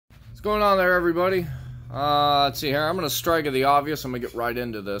What's going on there, everybody? Let's see here. I'm going to strike at the obvious. I'm going to get right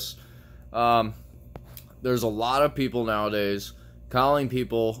into this. There's a lot of people nowadays calling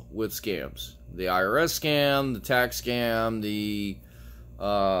people with scams. The IRS scam, the tax scam, the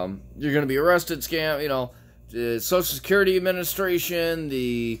you're going to be arrested scam, you know, the Social Security Administration,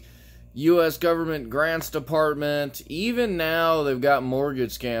 the U.S. government grants department. Even now, they've got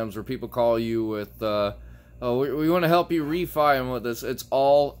mortgage scams where people call you with, oh, we want to help you refi and what this. It's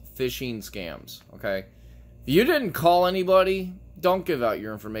all phishing scams, okay? If you didn't call anybody, don't give out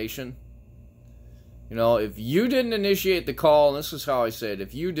your information. You know, if you didn't initiate the call, and this is how I say it,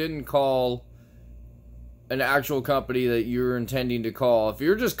 if you didn't call an actual company that you're intending to call, if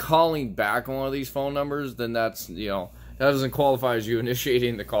you're just calling back on one of these phone numbers, then that's, you know, that doesn't qualify as you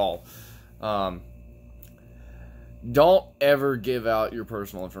initiating the call. Don't ever give out your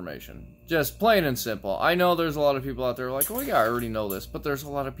personal information. Just plain and simple. I know there's a lot of people out there like, oh yeah, I already know this, but there's a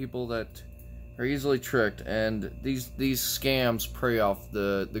lot of people that are easily tricked, and these scams prey off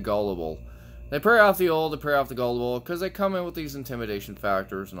the gullible. They prey off the old, they prey off the gullible, because they come in with these intimidation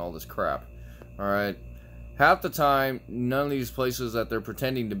factors and all this crap. Alright? Half the time, none of these places that they're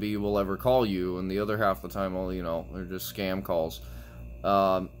pretending to be will ever call you, and the other half the time, well, you know, they're just scam calls.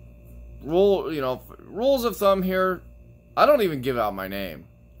 Rules of thumb here, I don't even give out my name.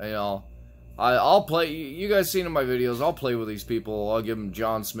 You know, I'll play, you guys seen in my videos, I'll play with these people. I'll give them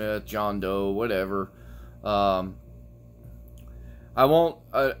John Smith, John Doe, whatever. I won't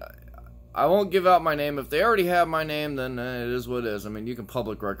give out my name. If they already have my name, then it is what it is. I mean, you can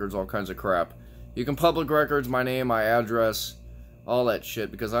public records all kinds of crap. You can public records my name, my address, all that shit,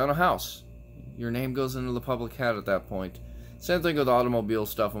 because I own a house. Your name goes into the public hat at that point. Same thing with automobile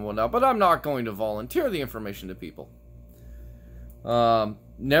stuff and whatnot, but I'm not going to volunteer the information to people.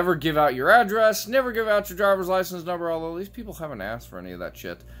 Never give out your address, never give out your driver's license number, although these people haven't asked for any of that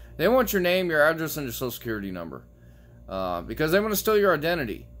shit. They want your name, your address, and your social security number. Because they want to steal your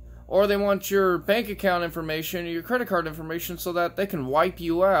identity. Or they want your bank account information, or your credit card information, so that they can wipe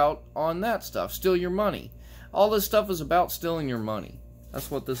you out on that stuff, steal your money. All this stuff is about stealing your money. That's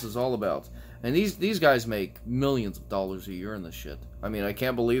what this is all about. And these guys make millions of dollars a year in this shit. I mean, I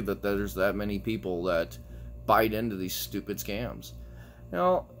can't believe that there's that many people that bite into these stupid scams. You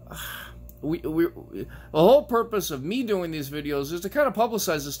know, the whole purpose of me doing these videos is to kind of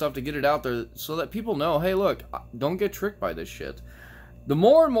publicize this stuff, to get it out there so that people know, hey, look, don't get tricked by this shit. The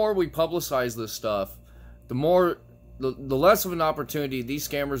more and more we publicize this stuff, the less of an opportunity these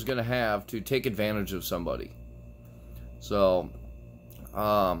scammers are going to have to take advantage of somebody. So,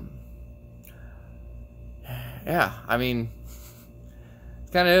 yeah, I mean,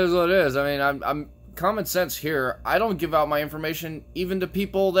 it kind of is what it is. I mean, I'm common sense here. I don't give out my information even to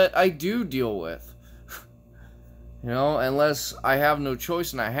people that I do deal with. You know, unless I have no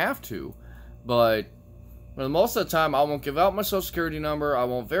choice and I have to. But most of the time, I won't give out my social security number. I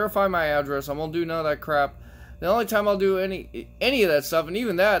won't verify my address. I won't do none of that crap. The only time I'll do any of that stuff, and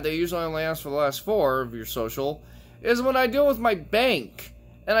even that, they usually only ask for the last 4 of your social, is when I deal with my bank.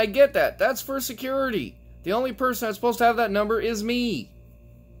 And I get that. That's for security. The only person that's supposed to have that number is me.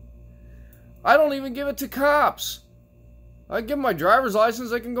 I don't even give it to cops. I give them my driver's license.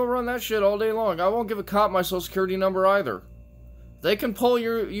 They can go run that shit all day long. I won't give a cop my social security number either. They can pull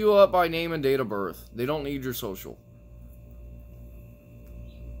you up by name and date of birth. They don't need your social.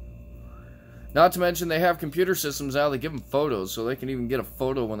 Not to mention, they have computer systems now that give them photos, so they can even get a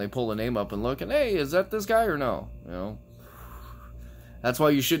photo when they pull the name up and look, and hey, is that this guy or no? You know? That's why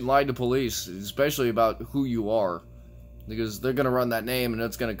you shouldn't lie to police, especially about who you are. Because they're going to run that name, and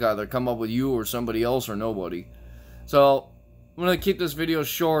it's going to either come up with you or somebody else or nobody. So, I'm going to keep this video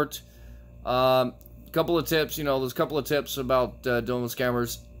short. Couple of tips, you know, there's a couple of tips about dealing with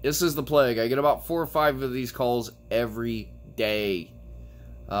scammers. This is the plague. I get about 4 or 5 of these calls every day.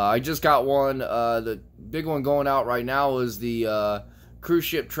 I just got one. The big one going out right now is the cruise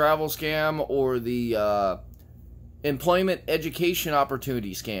ship travel scam, or the employment education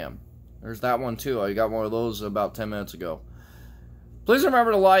opportunity scam. There's that one too. I got one of those about 10 minutes ago. Please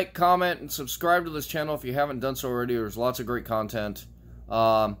remember to like, comment, and subscribe to this channel if you haven't done so already. There's lots of great content.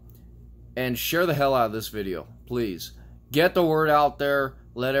 And share the hell out of this video, please. Get the word out there.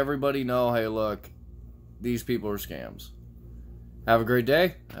 Let everybody know, hey, look, these people are scams. Have a great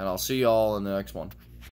day, and I'll see you all in the next one.